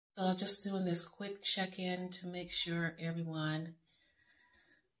So just doing this quick check-in to make sure everyone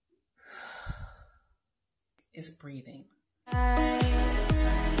is breathing. Hi,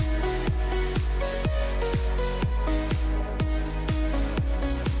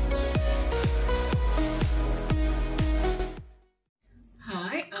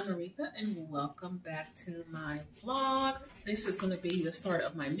 I'm Aretha and welcome back to my vlog. This is going to be the start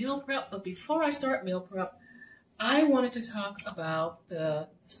of my meal prep, but before I start meal prep, I wanted to talk about the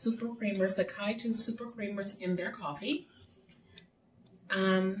super creamers, the Kai2 super creamers in their coffee.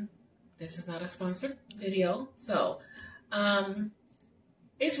 This is not a sponsored video, so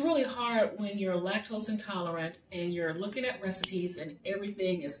it's really hard when you're lactose intolerant and you're looking at recipes and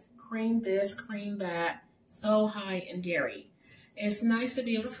everything is cream this, cream that, so high in dairy. It's nice to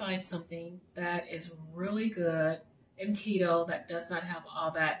be able to find something that is really good in keto that does not have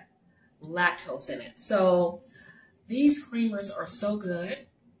all that lactose in it. So these creamers are so good.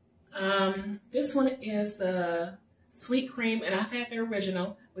 This one is the sweet cream, and I've had their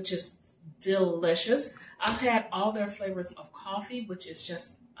original, which is delicious. I've had all their flavors of coffee, which is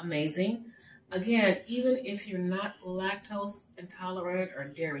just amazing. Again, even if you're not lactose intolerant or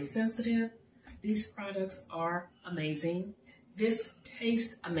dairy sensitive, these products are amazing. This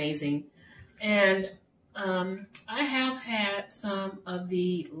tastes amazing. And I have had some of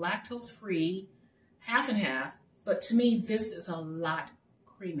the lactose-free half and half, but to me, this is a lot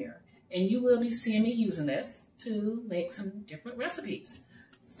creamier. And you will be seeing me using this to make some different recipes.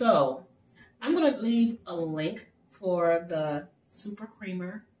 So I'm going to leave a link for the super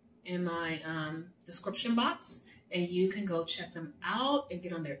creamer in my description box. And you can go check them out and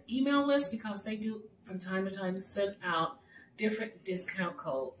get on their email list because they do from time to time send out different discount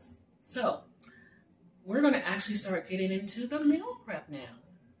codes. So we're going to actually start getting into the meal prep now.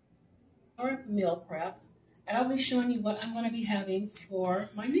 Our meal prep. And I'll be showing you what I'm going to be having for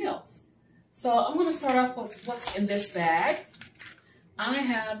my meals. So I'm going to start off with what's in this bag. I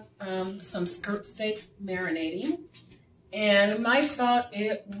have some skirt steak marinating. And my thought,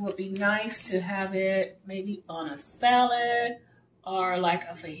 it would be nice to have it maybe on a salad or like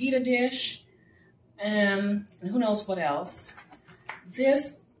a fajita dish. And who knows what else.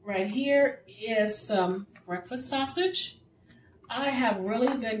 This right here is some breakfast sausage. I have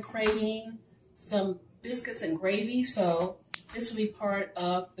really been craving some biscuits and gravy, so this will be part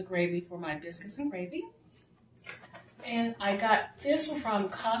of the gravy for my biscuits and gravy. And I got this from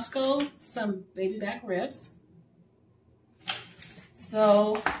Costco, some baby back ribs.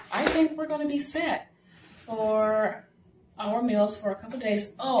 So I think we're going to be set for our meals for a couple of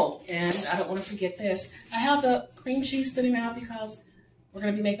days. Oh, and I don't want to forget this. I have the cream cheese sitting out because we're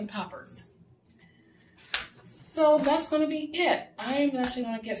going to be making poppers. So that's going to be it. I'm actually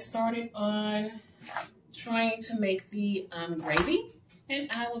going to get started on trying to make the gravy,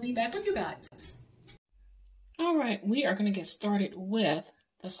 and I will be back with you guys. All right, we are going to get started with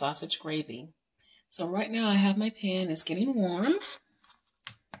the sausage gravy. So right now I have my pan, it's getting warm.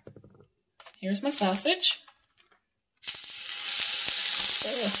 Here's my sausage.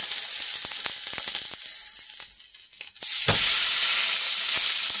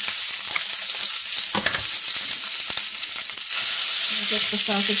 Get the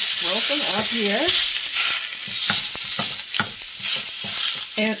sausage broken up here.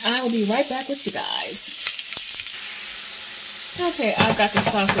 And I will be right back with you guys. Okay, I've got the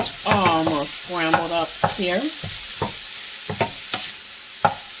sausage almost scrambled up here.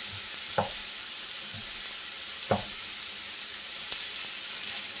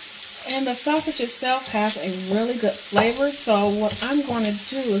 And the sausage itself has a really good flavor, so what I'm going to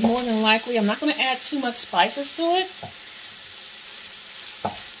do is more than likely, I'm not going to add too much spices to it.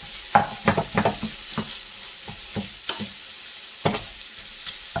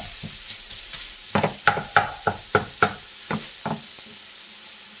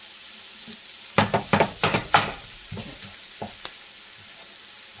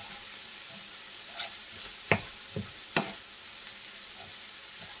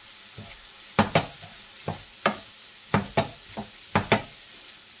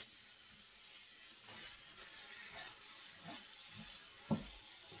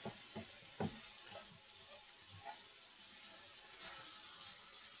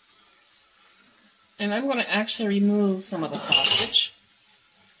 And I'm going to actually remove some of the sausage.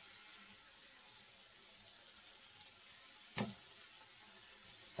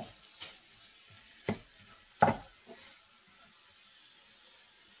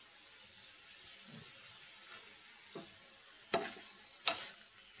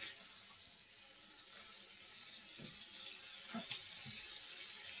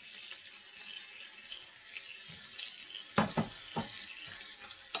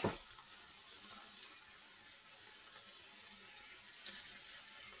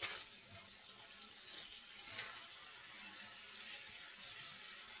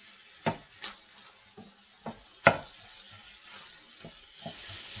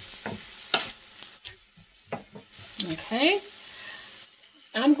 Okay.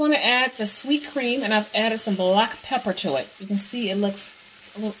 I'm going to add the sweet cream, and I've added some black pepper to it. You can see it looks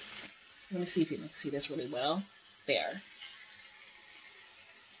a little, let me see if you can see this really well. There.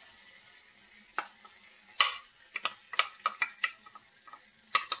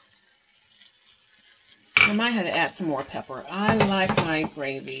 I might have to add some more pepper. I like my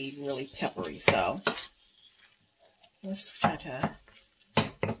gravy really peppery, so let's try to.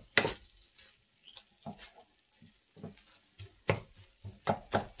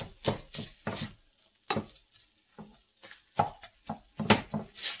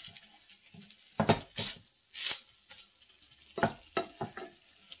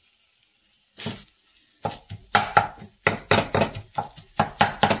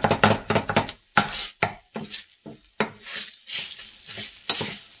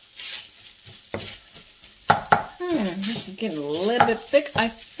 This is getting a little bit thick. I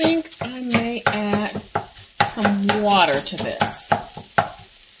think I may add some water to this.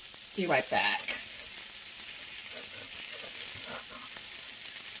 Be right back.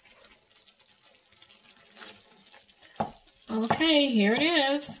 Okay, here it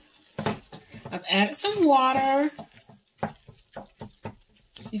is. I've added some water.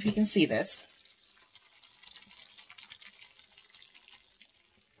 See if you can see this.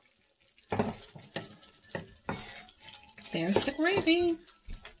 There's the gravy.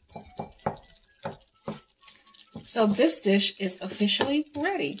 So this dish is officially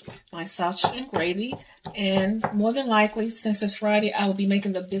ready. My sausage and gravy, and more than likely, since it's Friday, I will be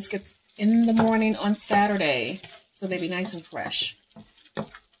making the biscuits in the morning on Saturday, so they'll be nice and fresh.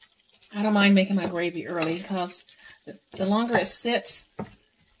 I don't mind making my gravy early because the longer it sits,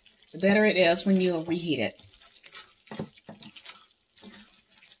 the better it is when you reheat it.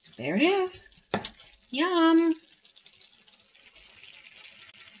 There it is. Yum!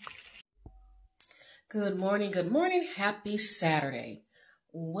 Good morning, happy Saturday.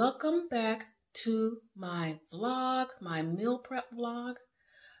 Welcome back to my vlog, my meal prep vlog.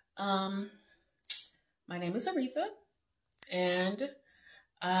 My name is Aretha, and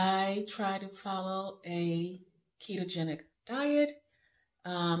I try to follow a ketogenic diet.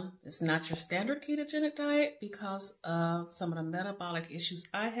 It's not your standard ketogenic diet because of some of the metabolic issues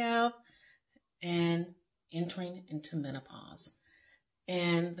I have and entering into menopause.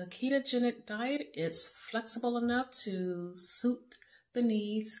 And the ketogenic diet is flexible enough to suit the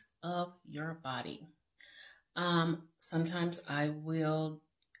needs of your body. Sometimes I will,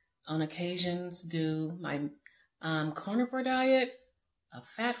 on occasions, do my carnivore diet, a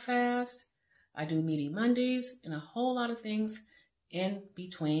fat fast. I do meaty Mondays, and a whole lot of things in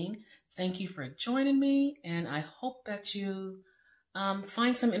between. Thank you for joining me, and I hope that you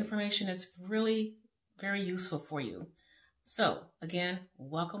find some information that's really very useful for you. So, again,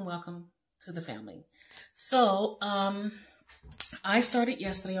 welcome to the family. So, I started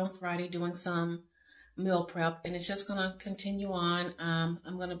yesterday on Friday doing some meal prep, and it's just going to continue on.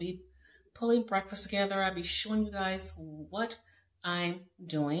 I'm going to be pulling breakfast together. I'll be showing you guys what I'm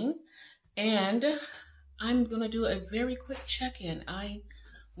doing, and I'm going to do a very quick check-in. I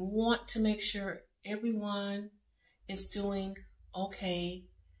want to make sure everyone is doing okay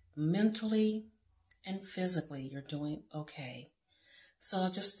mentally and physically. You're doing okay. So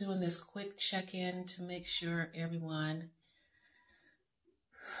I'm just doing this quick check-in to make sure everyone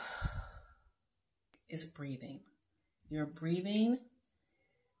is breathing. You're breathing.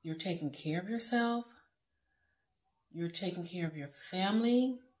 You're taking care of yourself. You're taking care of your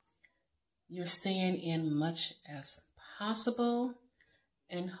family. You're staying in much as possible.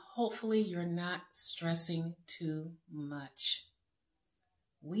 And hopefully you're not stressing too much.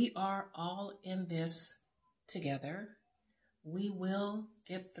 We are all in this together. We will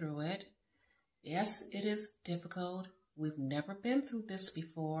get through it. Yes, it is difficult. We've never been through this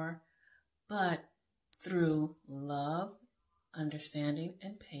before, but through love, understanding,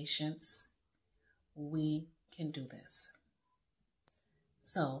 and patience, we can do this.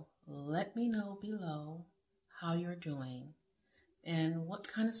 So let me know below how you're doing and what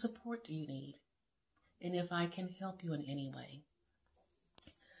kind of support do you need, and if I can help you in any way.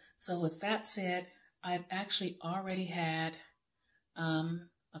 So with that said, I've actually already had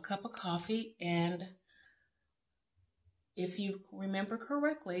a cup of coffee, and if you remember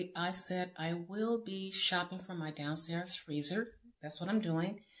correctly, I said I will be shopping from my downstairs freezer. That's what I'm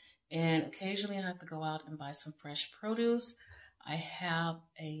doing. And occasionally I have to go out and buy some fresh produce. I have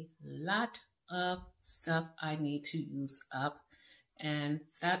a lot of stuff I need to use up, and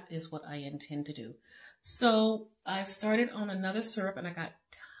that is what I intend to do. So I've started on another syrup, and I got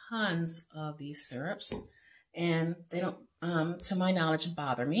tons of these syrups, and they don't, to my knowledge,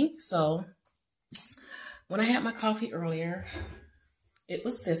 bother me. So When I had my coffee earlier, it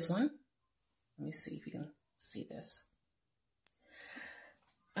was this one. Let me see if you can see this.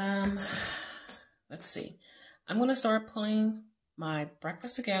 Let's see. I'm going to start pulling my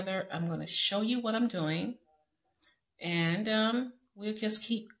breakfast together. I'm going to show you what I'm doing. And we'll just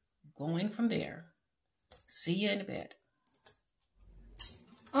keep going from there. See you in a bit.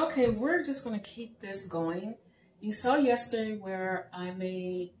 Okay, we're just going to keep this going. You saw yesterday where I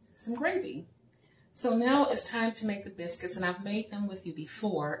made some gravy. So now it's time to make the biscuits, and I've made them with you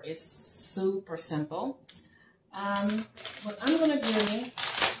before. It's super simple. What I'm going to do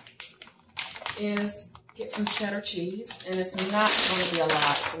is get some cheddar cheese, and it's not going to be a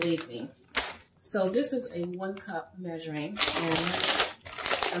lot, believe me. So this is a 1 cup measuring,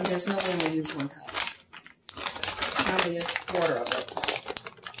 and there's no way I'm going to use 1 cup. Probably a quarter of it.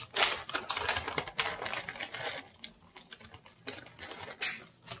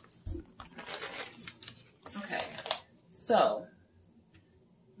 Okay, so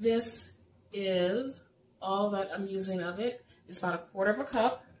this is all that I'm using of it. It's about a quarter of a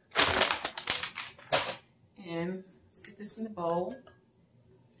cup. And let's get this in the bowl.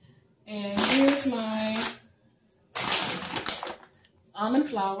 And here's my almond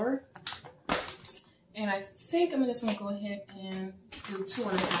flour. And I think I'm just going to go ahead and do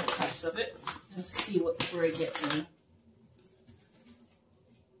 2.5 cups of it and see where it gets me.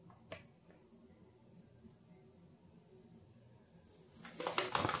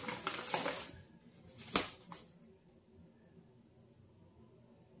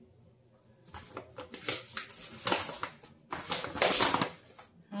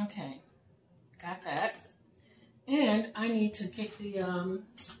 Okay, got that. And I need to get the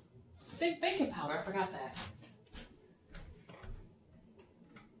baking powder. I forgot that.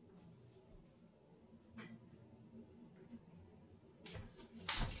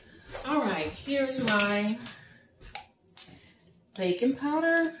 All right, here's my baking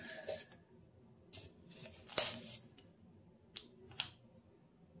powder.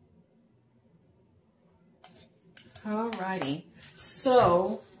 All righty,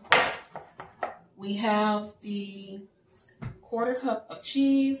 so we have the quarter cup of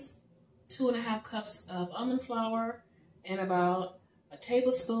cheese, 2.5 cups of almond flour, and about a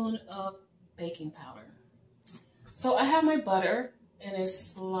tablespoon of baking powder. So I have my butter, and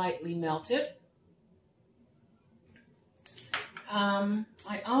it's slightly melted.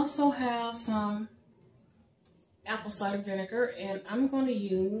 I also have some apple cider vinegar, and I'm going to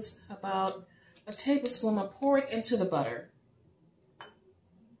use about a tablespoon. I'll pour it into the butter.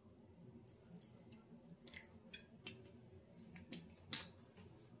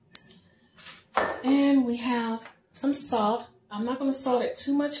 And we have some salt. I'm not going to salt it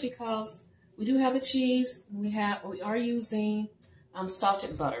too much because we do have the cheese. We are using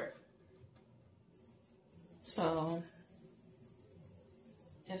salted butter. So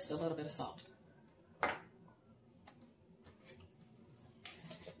just a little bit of salt.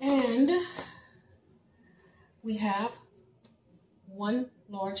 And we have 1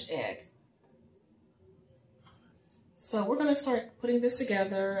 large egg. So we're going to start putting this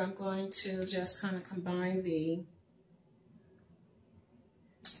together. I'm going to just kind of combine the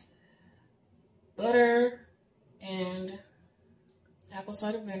butter and apple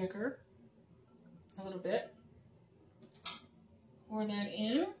cider vinegar a little bit. Pour that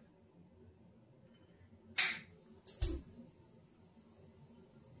in.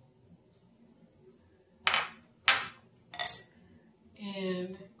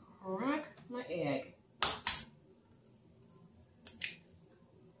 And crack my egg.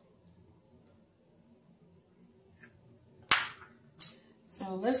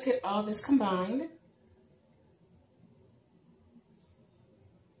 So let's get all this combined.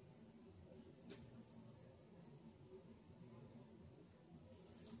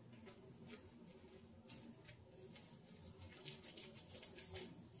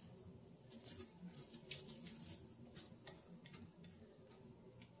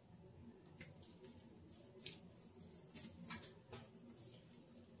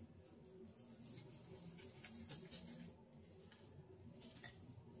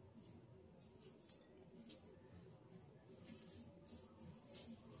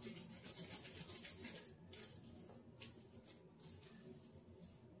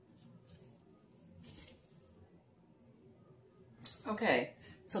 Okay,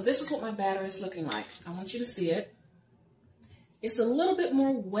 so this is what my batter is looking like. I want you to see it. It's a little bit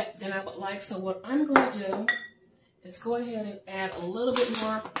more wet than I would like, so what I'm going to do is go ahead and add a little bit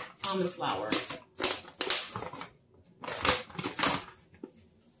more almond flour.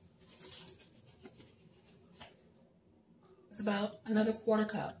 It's about another quarter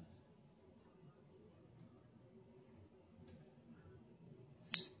cup.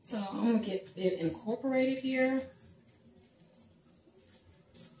 So I'm going to get it incorporated here.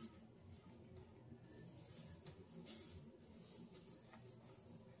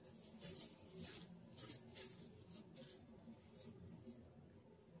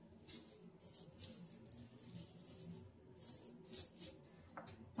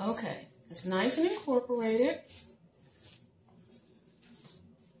 Okay, it's nice and incorporated.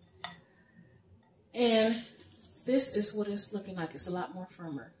 And this is what it's looking like. It's a lot more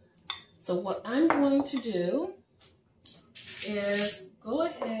firmer. So what I'm going to do is go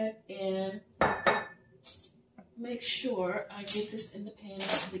ahead and make sure I get this in the pan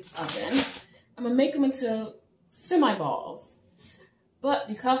into the oven. I'm going to make them into semi-balls. But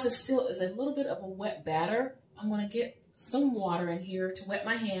because it still is a little bit of a wet batter, I'm going to get some water in here to wet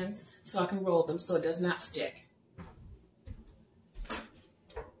my hands so I can roll them so it does not stick.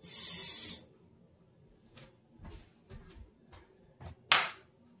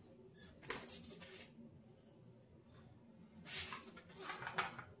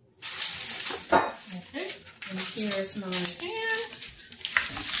 Okay, and here's my pan.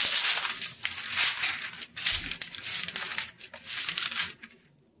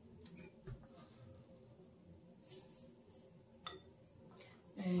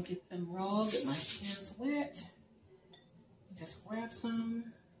 And get them rolled, get my hands wet. Just grab some.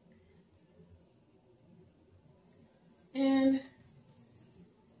 And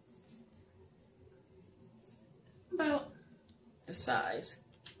about the size.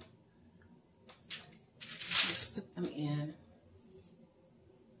 Just put them in.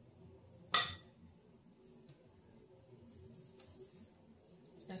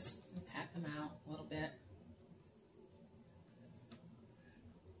 Just pat them out a little bit.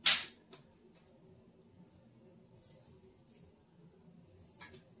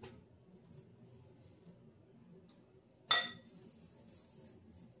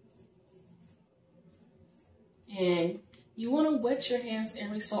 And you want to wet your hands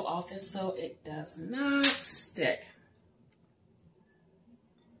every so often so it does not stick.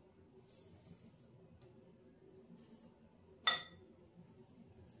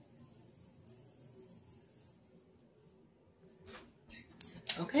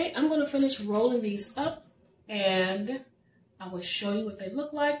 Okay, I'm going to finish rolling these up and I will show you what they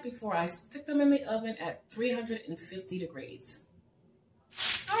look like before I stick them in the oven at 350 degrees.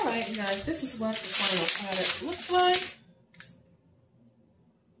 All right, you guys, this is what the final product looks like.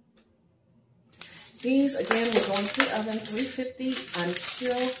 These, again, will go into the oven 350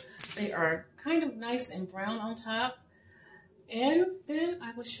 until they are kind of nice and brown on top. And then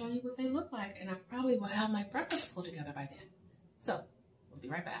I will show you what they look like. And I probably will have my breakfast pulled together by then. So, we'll be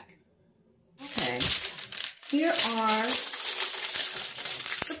right back. Okay, here are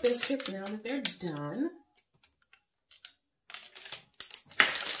the biscuits now that they're done.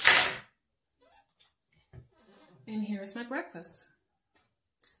 And here's my breakfast.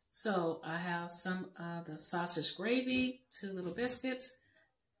 So I have some of the sausage gravy, 2 little biscuits,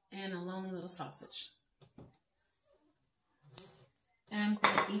 and a lonely little sausage. And I'm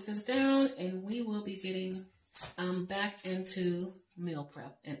going to eat this down, and we will be getting back into meal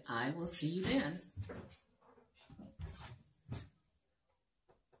prep, and I will see you then.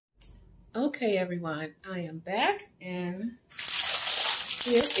 Okay, everyone, I am back, and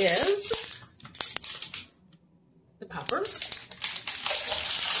here is the poppers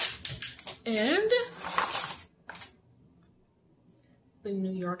and the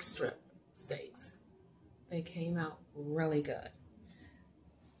New York strip steaks. They came out really good.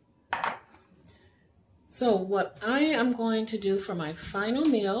 So what I am going to do for my final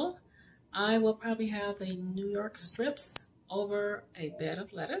meal, I will probably have the New York strips over a bed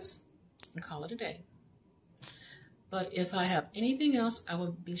of lettuce and call it a day. But if I have anything else, I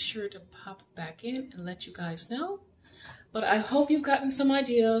will be sure to pop back in and let you guys know. But I hope you've gotten some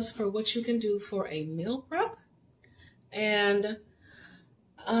ideas for what you can do for a meal prep. And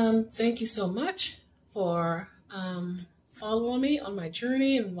thank you so much for following me on my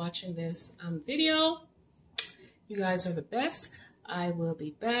journey and watching this video. You guys are the best. I will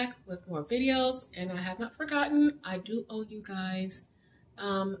be back with more videos. And I have not forgotten, I do owe you guys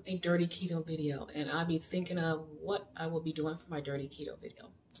a dirty keto video. And I'll be thinking of what I will be doing for my dirty keto video.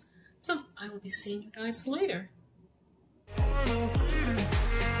 So I will be seeing you guys later.